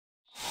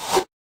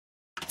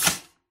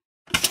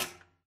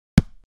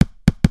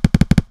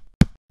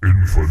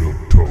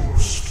Infinite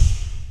toast.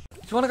 Do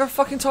you want to go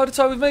fucking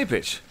toe-to-toe with me,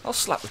 bitch? I'll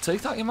slap the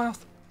teeth out your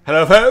mouth.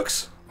 Hello,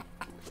 folks.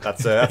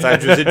 That's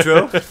Andrew's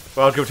intro.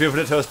 Welcome to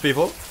Infinite Toast,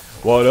 people.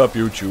 What up,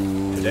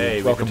 YouTube?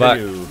 Today, welcome we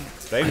continue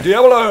playing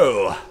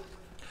Diablo.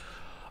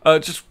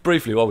 Just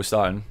briefly, while we're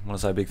starting, I want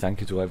to say a big thank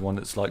you to everyone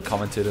that's like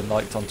commented and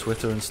liked on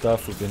Twitter and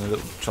stuff. We've been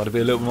trying to be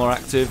a little more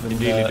active. And,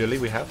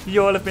 Indeed, we have.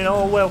 You all have been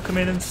all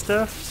welcoming and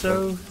stuff,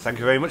 so... Thank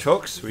you very much,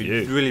 folks. We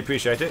really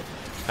appreciate it.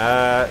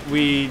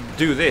 We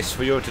do this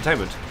for your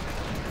entertainment.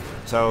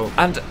 So...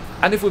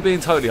 And if we're being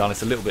totally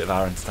honest, a little bit of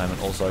our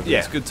entertainment also. But yeah.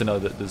 It's good to know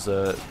that there's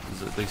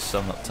at least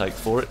some uptake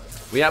for it.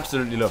 We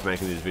absolutely love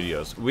making these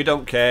videos. We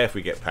don't care if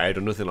we get paid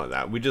or nothing like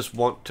that. We just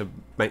want to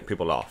make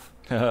people laugh.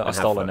 I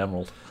stole an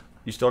emerald.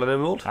 You stole an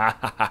emerald?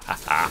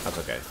 That's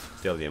okay.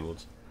 Steal the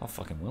emeralds. I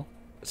fucking will.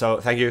 So,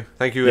 thank you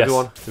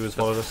everyone who has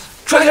followed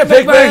us. Treasure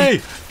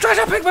Pygmy!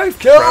 Treasure Pygmy!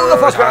 Kill the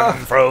fucker!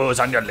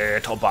 Frozen, you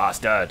little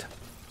bastard.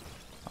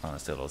 Oh, it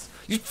still does.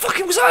 You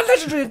fucking was that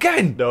legendary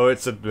again? No,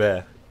 it's a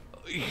bear.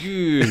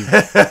 You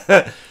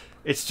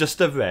It's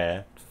just a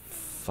bear.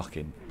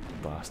 fucking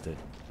bastard.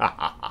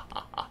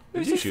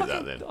 Did you shoot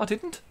that then? I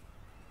didn't.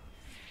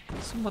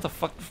 Some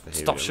motherfucker.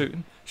 Stop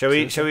shooting. Shall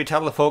we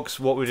tell the folks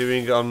what we're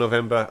doing on March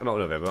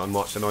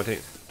the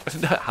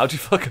 19th? How do you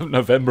fuck up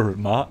November and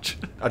March?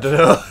 I don't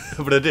know,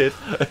 but I did.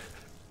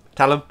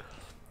 Tell them.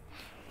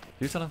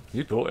 You tell them.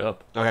 You brought it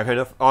up. Okay, fair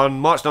enough. On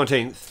March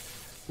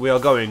 19th, we are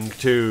going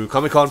to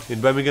Comic-Con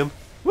in Birmingham.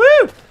 Woo!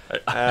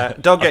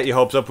 Don't get your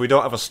hopes up. We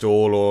don't have a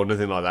stall or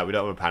nothing like that. We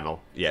don't have a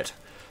panel yet.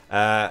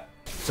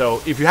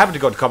 So if you happen to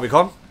go to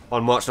Comic-Con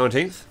on March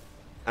 19th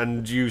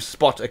and you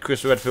spot a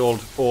Chris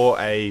Redfield or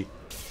a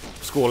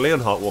Score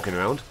Leonhardt walking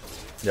around,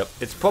 Yep.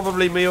 it's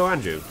probably me or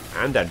Andrew.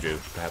 And Andrew,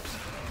 perhaps.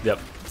 Yep.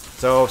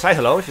 So say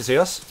hello if you see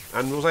us,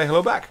 and we'll say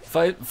hello back.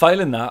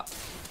 Failing that,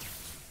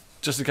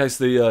 just in case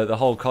the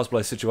whole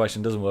cosplay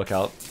situation doesn't work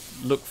out,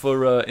 look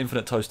for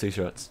Infinite Toast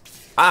t-shirts.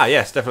 Ah,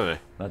 yes, definitely.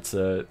 That's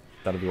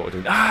that'll be what we're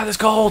doing. Ah, there's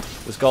gold.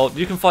 There's gold.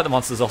 You can fight the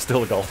monsters. I'll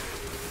steal the gold.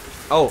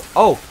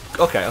 Oh,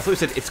 okay. I thought you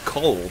said it's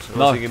cold. I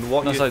was thinking,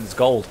 what no, so it's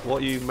gold.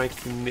 What are you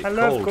making it I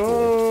love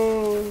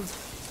cold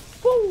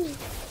for? gold. Woo.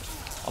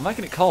 I'm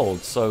making it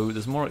cold, so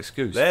there's more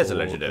excuse. There's a for-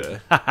 legendary. There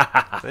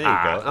you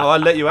go. Oh, I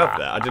let you have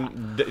that. I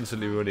didn't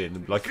instantly run in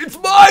and be like, it's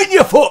mine,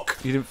 you fuck!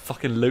 You didn't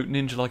fucking loot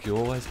ninja like you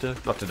always do.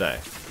 Not today.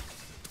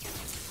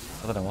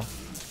 I don't know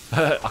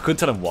why. I could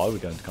tell him why we're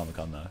going to Comic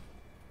Con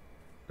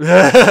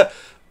though.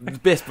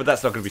 Best, but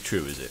that's not going to be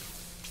true, is it?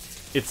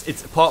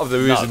 It's part of the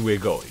reason we're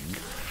going.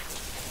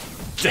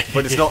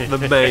 But it's not the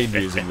main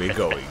reason we're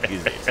going,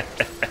 is it?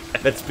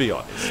 Let's be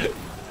honest.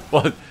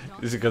 What?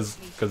 Is it because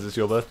it's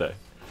your birthday?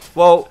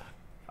 Well,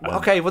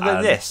 okay, well then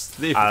and- yes.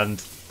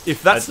 And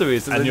If that's the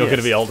reason, And then you're yes.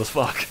 going to be old as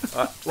fuck.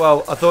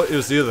 Well, I thought it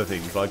was the other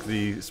things, like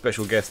the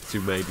special guests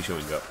who may be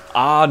showing up.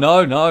 Ah, no.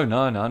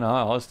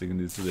 I was thinking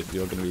that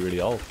you're going to be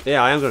really old.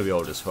 Yeah, I am going to be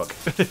old as fuck.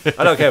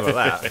 I don't care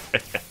about that.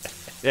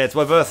 Yeah, it's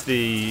my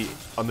birthday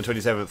on the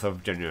 27th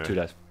of January. 2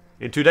 days.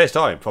 In 2 days'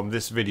 time, from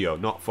this video,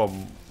 not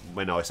from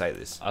when I say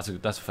this.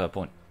 That's a fair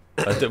point.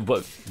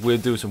 But we'll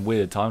do some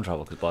weird time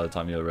travel because by the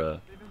time you're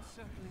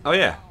Oh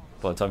yeah.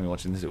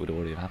 watching this, it would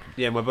already have happened.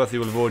 Yeah, my birthday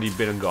will have already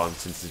been and gone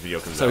since this video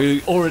comes So out.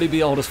 you'll already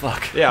be old as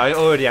fuck. Yeah, I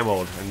already am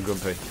old and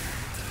grumpy.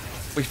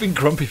 We've been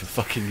grumpy for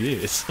fucking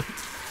years.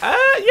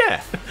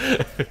 Yeah.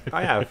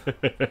 I have.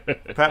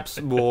 Perhaps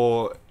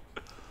more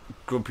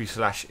grumpy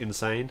 /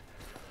 insane.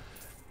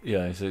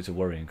 Yeah, it's a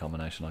worrying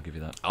combination. I'll give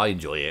you that. I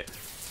enjoy it.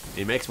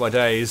 It makes my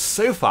days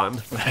so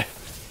fun.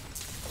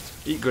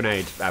 Eat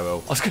grenade,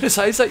 arrow. I was going to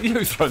say, is that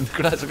you throwing the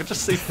grenades? I could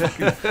just see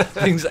fucking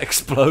things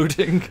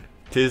exploding.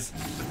 Tis.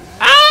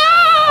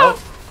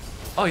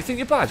 Oh, you think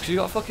you're bad because you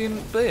got a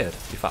fucking beard,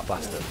 you fat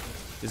bastard.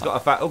 He's got a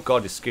fat. Oh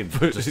god, his skin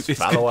just His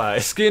fell away.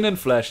 Skin and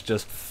flesh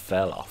just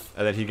fell off.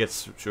 And then he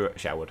gets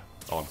showered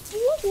on.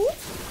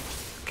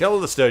 Kill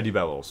the sturdy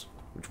barrels,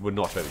 which were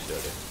not very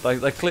sturdy.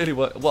 They clearly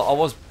were. Well, I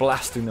was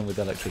blasting them with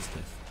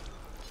electricity.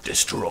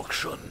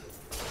 destruction.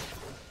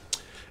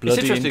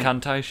 Bloody interesting-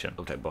 incantation.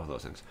 I'll take both of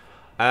those things.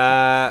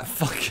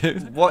 Fuck you.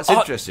 What's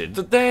interesting?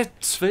 They're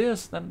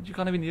spheres. Then you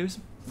can't even use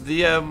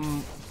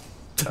them.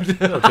 The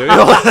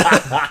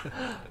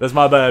That's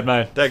my bad,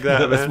 man. Take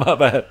that, That's man. my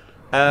bad.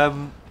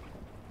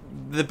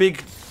 The big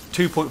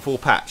 2.4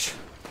 patch,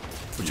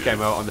 which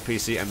came out on the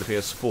PC and the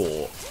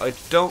PS4. I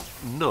don't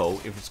know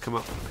if it's come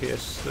out for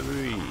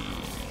PS3.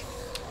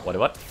 What?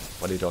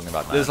 What are you talking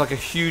about, man? There's like a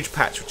huge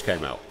patch which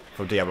came out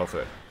from Diablo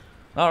 3,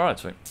 All right,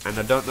 sweet. and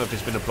I don't know if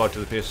it's been applied to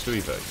the PS3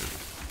 version.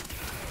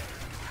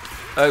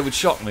 It would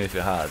shock me if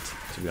it had,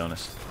 to be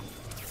honest.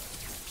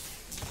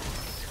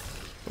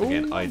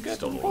 Again, I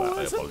stole all that.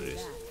 I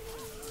apologize.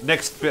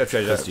 Next bit of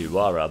treasure. Because you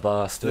are a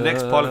bastard. The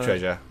next pile of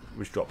treasure,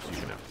 which drops you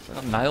can have. I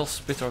got a nail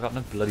splitter. I got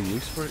no bloody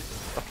use for it.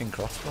 Fucking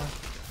crossbow.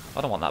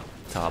 I don't want that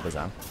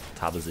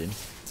Tabazin.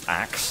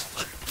 Axe.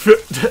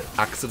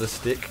 Axe and a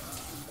stick.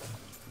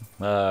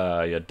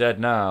 You're dead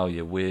now,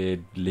 you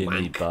weird limmy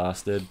Wank.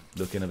 bastard.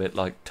 Looking a bit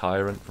like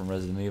Tyrant from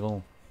Resident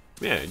Evil.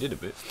 Yeah, it did a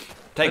bit.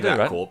 Take I did, that,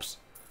 right? corpse.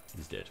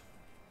 He's dead.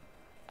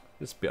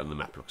 This bit on the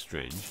map looks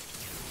strange.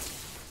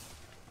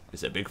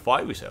 It's a big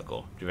fiery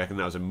circle. Do you reckon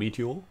that was a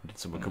meteor? Or did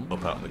someone come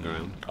up out of the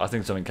ground? I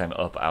think something came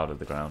up out of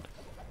the ground.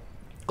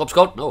 Corpse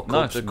gold? No,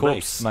 No, it's a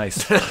corpse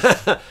mace.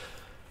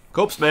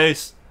 Corpse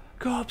mace.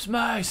 Corpse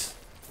mace.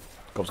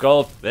 Corpse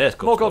gold. There's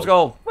corpse More corpse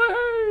gold.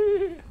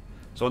 gold.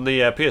 So on the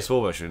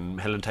PS4 version,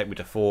 Helen take me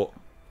to Fort.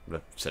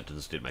 The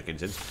sentence didn't make any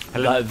sense.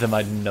 Helen, That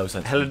made no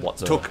sense Helen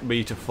whatsoever. took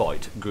me to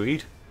fight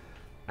Greed,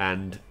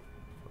 and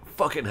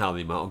fucking hell,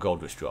 the amount of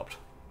gold was dropped.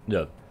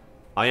 Yeah.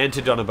 I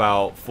entered on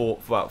about 4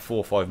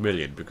 or 5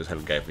 million because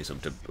Helen gave me some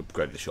to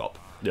upgrade the shop.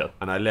 Yeah.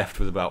 And I left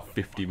with about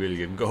 50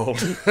 million gold.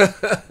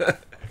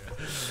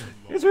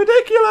 It's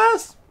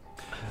ridiculous!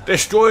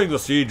 Destroying the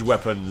siege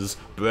weapons.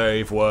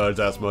 Brave words,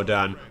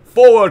 Asmodan.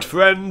 Forward,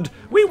 friend!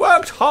 We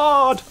worked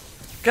hard!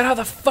 Get out of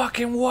the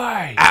fucking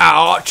way!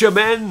 Our archer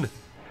men!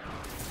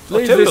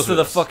 Leave Tyrell's this to with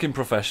the us. fucking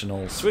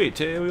professionals. Sweet,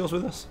 Tyrell's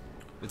with us.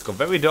 It's got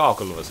very dark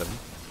all of a sudden.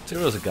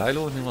 Tyrell's a gay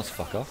lord and he wants to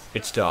fuck off.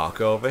 It's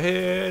dark over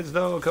here, it's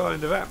no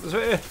kind of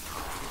atmosphere.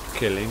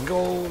 Killing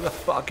all the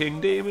fucking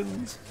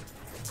demons.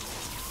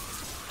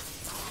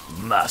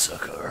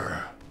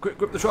 Massacre. Quick,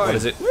 grip the try. What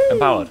is it? Woo!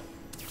 Empowered.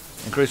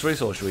 Increased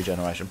resource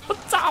regeneration.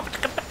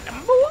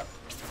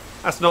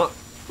 That's not...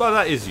 Well,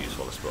 that is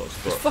useful, I suppose.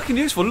 But Fucking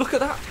useful. Look at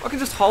that. I can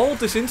just hold,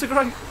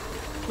 disintegrate.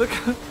 Look.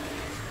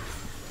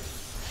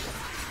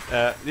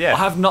 yeah. I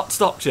have not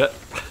stopped yet.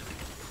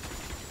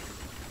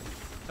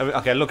 I mean,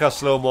 okay, look how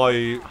slow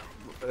my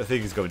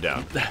thing is going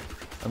down.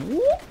 And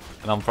whoop,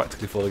 and I'm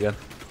practically full again.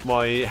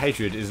 My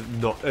hatred is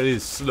not... It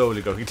is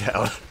slowly going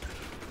down. What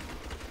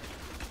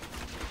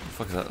the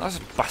fuck is that? That's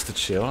a bastard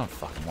shield. I don't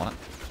fucking want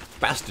it.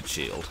 Bastard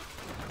shield.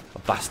 A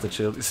bastard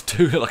shield. It's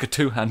like a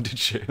two-handed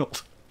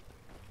shield.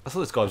 I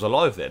thought this guy was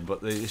alive then, but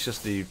it's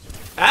just the...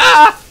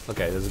 Ah!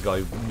 Okay, there's a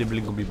guy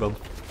nibbling on me bum.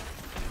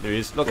 There he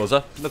is. Look, Was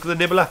there? look at the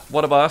nibbler.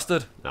 What a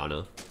bastard. No,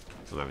 no.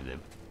 I'm having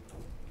them.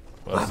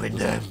 Well, I'm having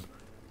them.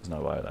 There's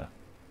no way there.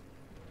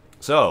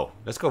 So,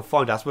 let's go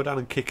find Asmodan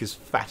and kick his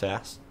fat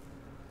ass.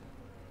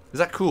 Is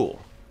that cool?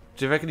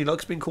 Do you reckon he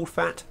likes being called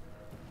fat?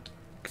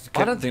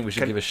 I don't think we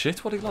should give a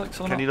shit what he likes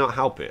or Can not. he not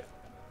help it?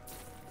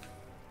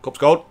 Corpse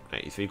gold.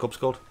 83 corpse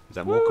gold. Is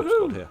that more corpse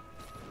gold here?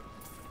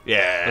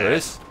 Yeah. There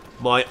is.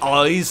 My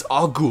eyes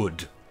are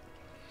good.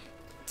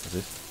 Is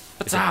it?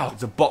 It's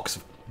a box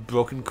of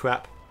broken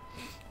crap.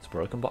 It's a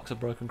broken box of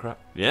broken crap.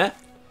 Yeah?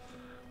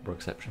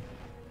 Brokeception.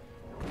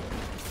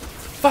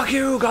 Fuck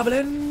you,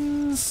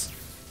 goblins!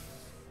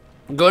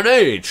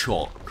 Grenade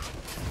shot.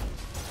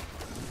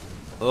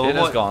 Oh, It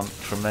has gone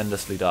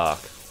tremendously dark.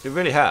 It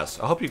really has.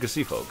 I hope you can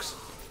see, folks.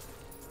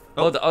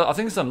 Well, I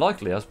think it's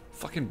unlikely as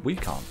fucking we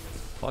can't.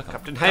 I can't.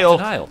 Captain Hale.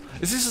 Captain Hale.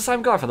 Is this the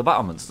same guy from the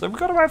battlements? So we've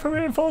got to wait for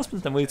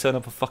reinforcements, then we turn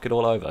up and fuck it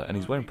all over. And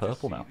he's wearing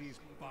purple now.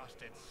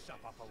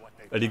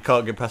 And he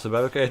can't get past the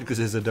barricade because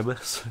he's a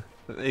dumbass.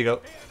 There you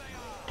go.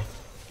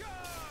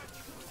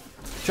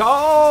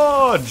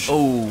 Charge!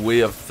 Oh, we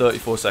have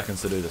 34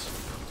 seconds to do this.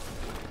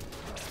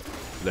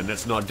 Then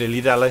let's not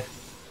dilly-dally.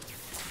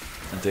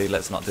 Indeed,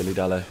 let's not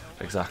dilly-dally.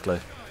 Exactly.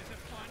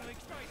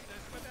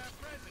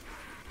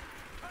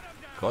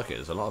 Crikey,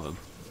 there's a lot of them.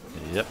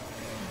 Yep.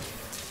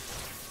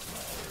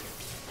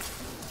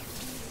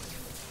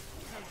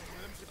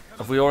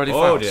 Have we already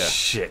Oh, found? dear.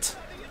 Shit.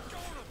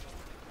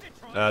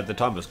 The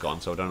timer's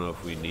gone, so I don't know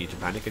if we need to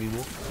panic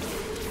anymore.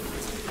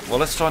 Well,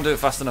 let's try and do it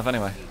fast enough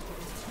anyway.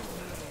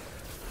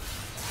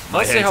 My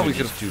Let's see how we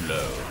hatred can. is too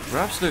low. We're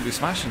absolutely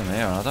smashing them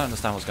here, and I don't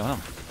understand what's going on.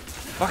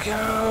 Fuck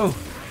you!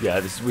 Yeah,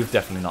 we've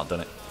definitely not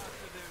done it.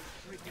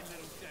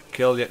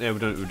 Kill yet? No, we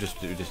don't. We just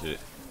did it.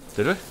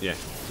 Did we? Yeah.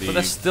 But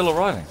they're still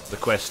arriving. The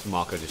quest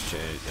marker just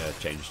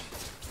changed.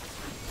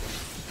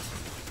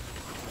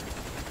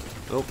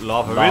 Oh,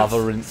 lava, Lava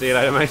rinse. rinse. See you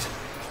later, mate.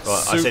 Well,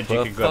 I said you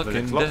Super can grab the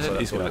fucking next lot, so dead. that's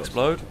He's going what to it was.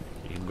 explode.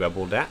 You can grab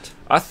all that.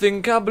 I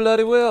think I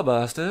bloody will,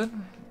 bastard.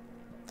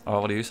 Oh,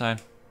 what are you saying?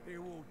 They're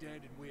all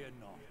dead and we're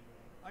not.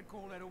 I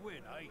call that a win,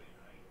 eh?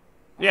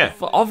 Yeah,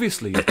 Well,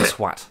 obviously, you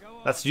twat.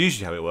 that's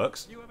usually how it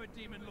works. You have a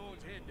demon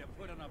lord's head to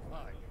put on a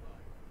pike.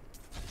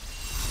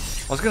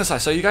 I was going to say,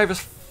 so you gave us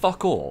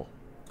fuck all?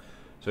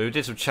 So we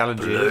did some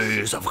challenges.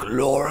 Blaze of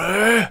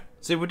glory.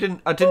 See,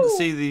 I didn't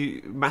see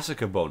the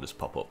massacre bonus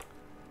pop up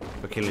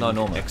for killing No,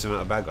 normal. X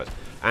amount of bad guys.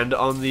 And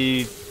on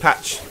the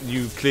patch,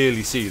 you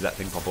clearly see that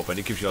thing pop up, and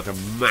it gives you like a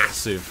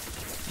massive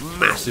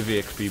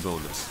EXP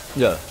bonus.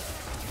 Yeah.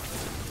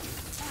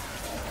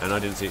 And I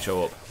didn't see it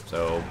show up.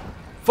 So,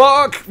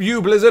 fuck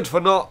you, Blizzard,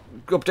 for not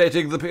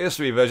updating the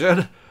PS3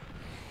 version.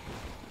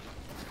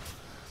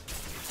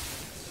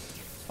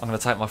 I'm going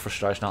to take my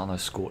frustration out on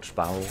those scorched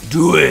barrels.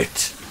 Do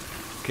it.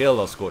 Kill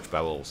those scorched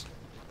barrels.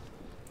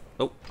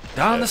 Oh,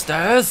 Down the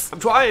stairs! I'm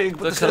trying, but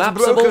The the stairs are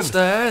collapsible broken.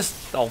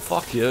 stairs! Oh,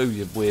 fuck you,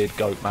 you weird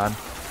goat man.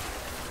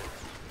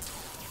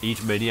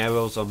 Eat many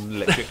arrows on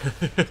electric.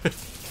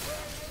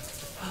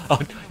 Oh,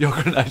 your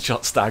grenade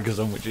shot staggers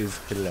them, which is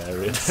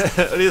hilarious.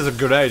 It is a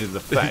grenade in the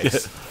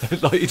face.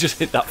 Like you just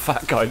hit that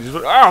fat guy and he's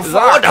like, oh, fuck!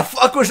 What the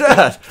fuck was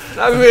that?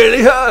 That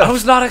really hurt. I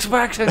was not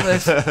expecting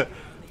this!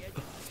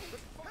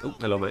 Oh,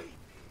 hello, mate.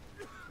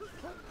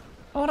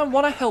 I don't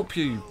want to help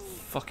you, you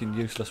fucking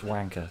useless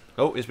wanker.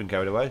 Oh, he's been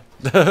carried away.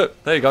 There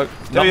you go. Not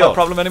Tyrael. my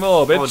problem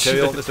anymore, bitch. Come on,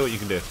 Tyrael, let's see what you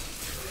can do.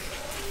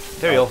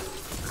 Tyrael.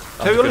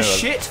 Tyrael gonna- is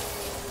shit!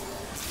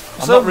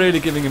 I'm not really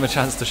giving him a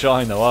chance to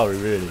shine, though, are we?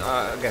 Really?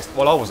 I guess.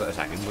 Well, I wasn't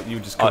attacking, but you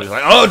just killed him.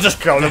 Like, oh, just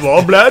kill them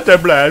all, blah, blah,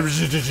 blah.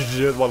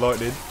 One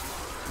lightning.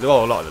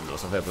 Oh, lightning,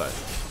 that's a fair play.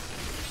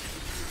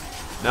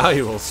 Now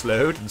you're all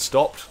slowed and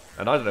stopped,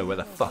 and I don't know where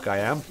the fuck I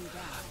am.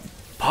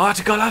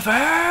 Particle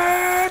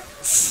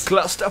effects.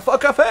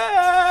 Clusterfuck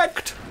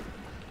effect!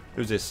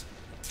 Who's this?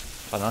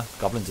 I don't know.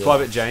 Goblins. Here.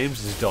 Private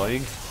James is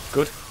dying.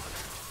 Good.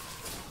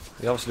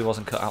 He obviously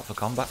wasn't cut out for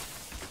combat.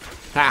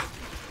 Ha!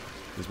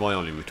 Is my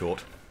only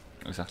retort.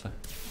 Exactly.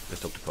 Let's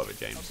talk to Private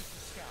James.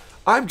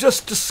 I'm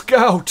just a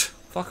scout!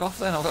 Fuck off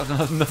then. I've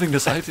got nothing to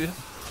say to you.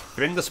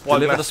 Bring the spyglass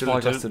Deliver the to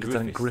spyglass to Lieutenant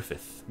Lieutenant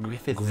Griffith.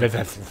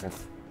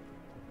 Griffith.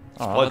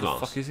 Alright, where the Spyglass.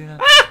 fuck is he now?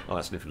 Oh,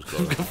 that sniff was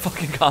close.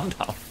 Fucking calm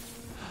down.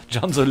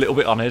 John's a little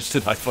bit on edge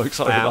today, folks.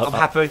 Sorry about I'm that.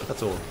 happy,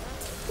 that's all.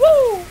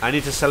 Woo! I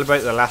need to celebrate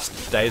the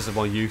last days of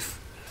my youth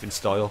in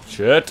style.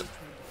 Shit.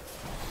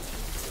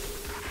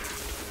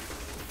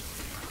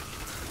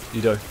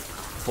 You do.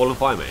 Fallen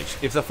Fire Mage.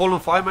 If the Fallen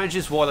Fire Mage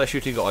is why they're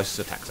shooting ice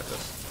attacks at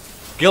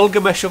us.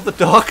 Gilgamesh of the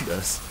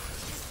Darkness.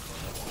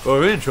 Well,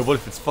 we're in trouble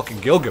if it's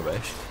fucking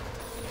Gilgamesh.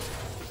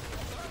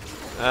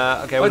 Okay,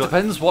 Well, we're it not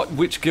depends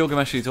which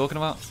Gilgamesh are you talking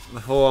about. the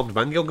four-armed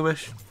man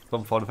Gilgamesh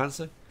from Final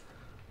Fantasy.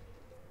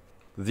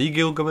 The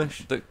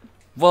Gilgamesh.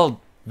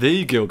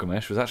 The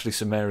Gilgamesh was actually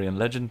Sumerian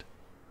legend.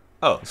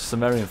 Oh,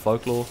 Sumerian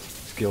folklore.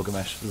 It's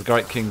Gilgamesh. The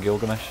great King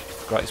Gilgamesh.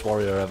 Greatest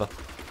warrior ever.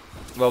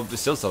 well,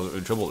 this still sounds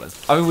in trouble then.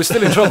 I mean, we're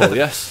still in trouble,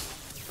 yes.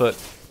 But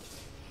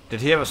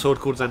Did he have a sword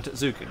called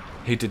Zantetsuken?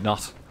 he did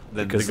not.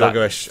 Then the Because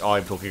Gilgamesh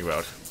I'm talking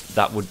about.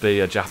 that would be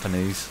a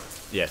Japanese.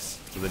 Yes,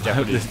 the The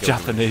Japanese. Gilgamesh.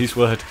 Japanese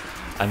word.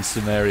 And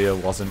Sumeria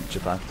wasn't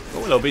Japan.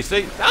 Oh, hello,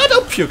 beastie. Ah,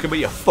 don't puke at me,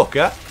 you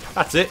fucker.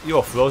 That's it,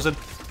 you're frozen.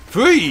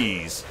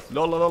 Freeze!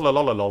 Lol, lol, lol,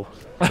 lol, lol.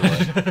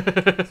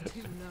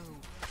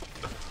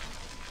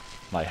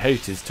 My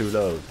hate is too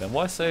low. Then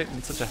why say it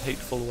in such a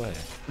hateful way?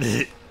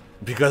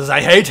 Because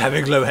I hate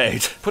having low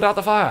hate. Put out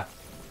the fire!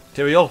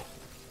 Tyrael.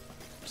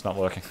 It's not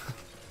working.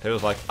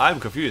 Tyrael's like, I'm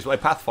confused. My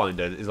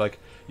Pathfinder is like,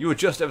 you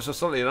adjust ever so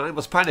slightly and I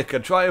must panic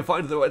and try and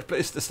find the right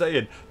place to stay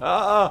in.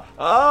 Okay.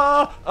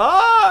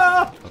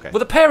 Well,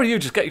 the pair of you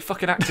just get your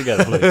fucking act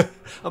together, please.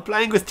 I'm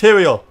playing with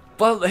Tyrael.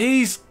 Well,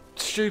 he's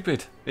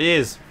stupid. He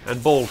is.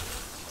 And bald.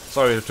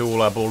 Sorry to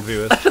all our bald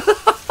viewers.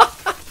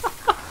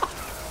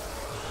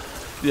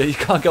 Yeah, you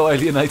can't go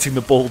alienating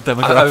the bald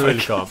demographic. I really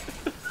can't.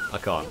 I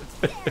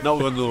can't.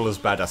 Not with all as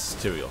badass as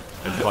Tyrael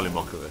and Colin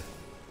Mockery.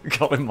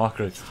 Colin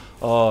Mockery.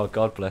 Oh,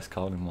 God bless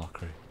Colin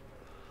Mockery.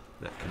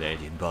 That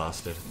Canadian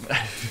bastard.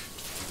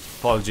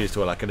 Apologies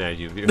to all our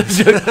Canadian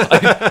viewers.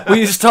 Will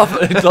you stop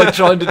like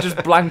trying to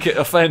just blanket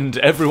offend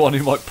everyone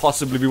who might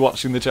possibly be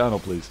watching the channel,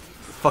 please?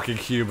 Fucking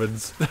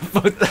humans.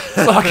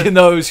 Fucking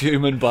those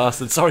human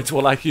bastards. Sorry to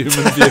all our human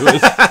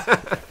viewers.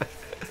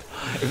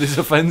 If this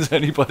offends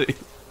anybody.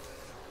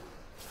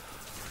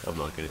 I'm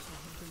not kidding.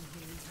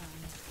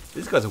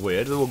 These guys are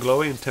weird. They're all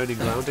glowy and turning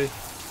roundy.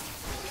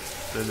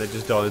 Then they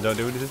just die and don't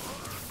do anything.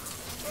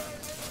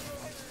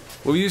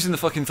 We're using the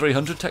fucking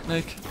 300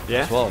 technique. Yeah?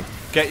 As well.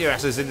 Get your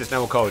asses in this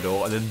narrow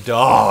corridor and then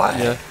die.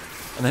 Yeah.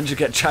 And then just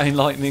get chain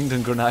lightninged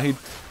and grenade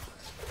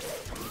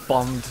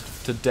bombed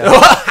to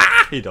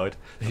death. He died.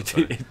 He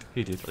did.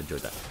 He did. I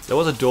enjoyed that. There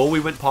was a door we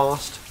went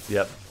past.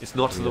 Yep. It's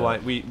not to the Yeah.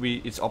 right.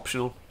 It's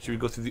optional. Should we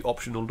go through the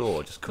optional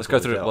door? Just Let's go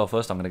through it. Well,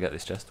 first I'm going to get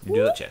this chest. You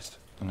do that chest.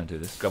 I'm going to do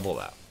this. Grab all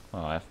that.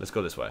 Alright. Let's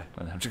go this way.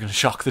 And then I'm just going to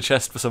shock the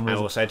chest for some And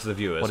reason. we'll say to the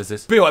viewers. What is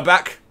this? Be right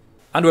back.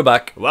 And we're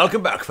back.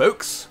 Welcome back,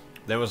 folks.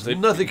 There was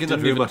nothing in that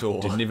Didn't room even- at all.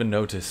 Didn't even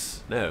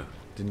notice. No.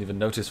 Didn't even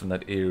notice from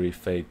that eerie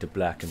fade to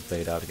black and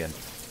fade out again.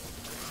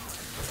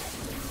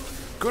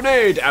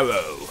 Grenade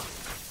arrow.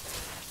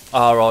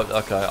 Ah, right,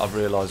 okay, I've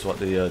realised what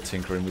the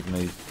tinkering with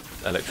me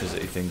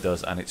electricity thing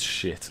does, and it's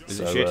shit. Is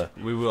so, it shit?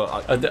 We will.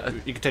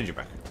 You can change it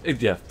back.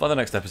 Yeah, by the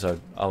next episode,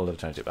 I will have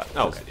changed it back.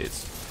 Oh, 'cause okay.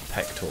 It's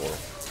pectoral.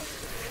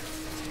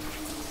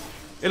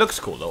 It looks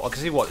cool though. I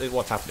can see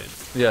what's happening.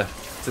 Yeah,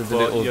 so the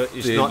Well, little,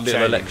 it's the not little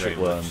chaining electric very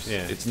much, worms.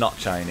 yeah. It's not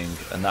chaining,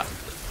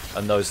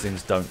 and those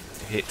things don't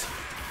hit.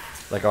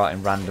 They go out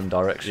in random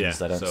directions.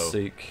 Yeah, they don't so-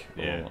 seek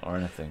yeah. or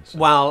anything. So.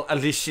 Well,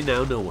 at least you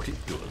now know what it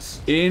does.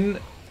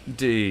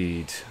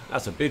 Indeed.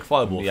 That's a big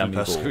fireball Yummy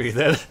from per ball. screen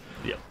then.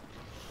 Yep.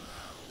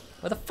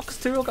 Where the fuck's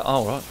Tyrael go?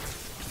 Oh, right.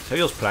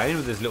 Tyrael's playing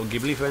with his little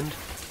Ghibli friend.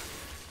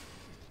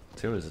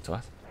 Tyrael's a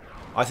twat.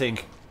 I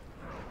think.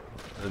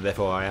 And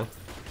therefore I am.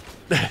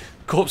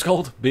 Corpse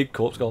gold. Big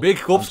corpse gold. Big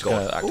corpse I'm just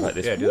gonna gold. activate Ooh,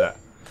 this. Yeah, do that.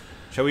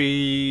 Shall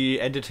we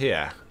end it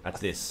here at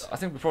this? I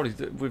think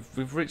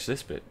we've reached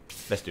this bit.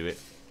 Let's do it.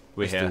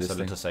 We're Let's do here, this so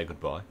thing. let us say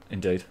goodbye.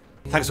 Indeed.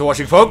 Thanks for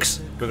watching,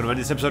 folks. We're going to end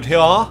this episode here.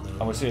 And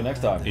we'll see you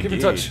next time. Keep in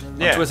Indeed. touch on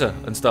Yeah. Twitter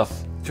and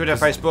stuff. Twitter,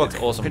 Facebook,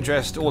 It's awesome.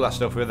 Pinterest, all that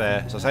stuff. We're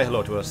there. So say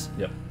hello to us.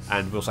 Yep.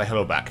 And we'll say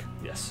hello back.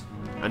 Yes.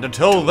 And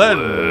until then,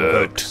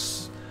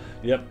 folks.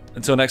 Yep.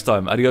 Until next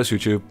time. Adios,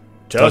 YouTube.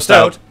 Toast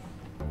out.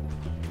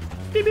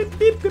 Beep, beep,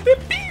 beep, beep, beep,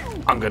 beep.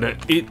 I'm gonna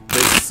eat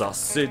this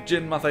sausage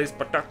in my face.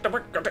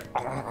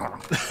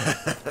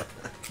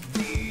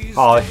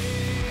 Hi.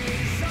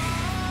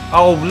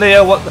 Oh,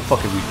 Leo, what the fuck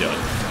have you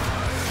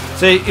done?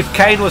 See, if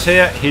Kane was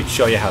here, he'd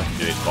show you how to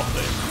do it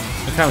properly.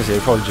 If Kane was here,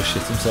 he'd probably just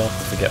shit himself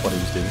and forget what he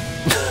was doing.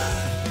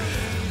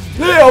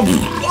 Leo!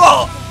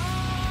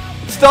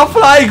 Stop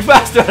flying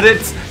faster at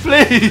it,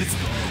 please!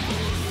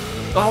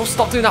 Oh,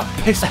 stop doing that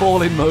piss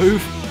balling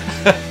move.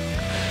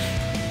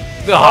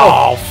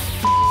 Oh,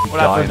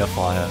 What happened?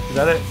 Fire. Is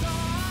that it?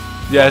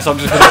 Yes, I'm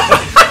just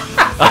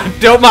gonna...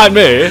 Don't mind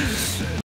me.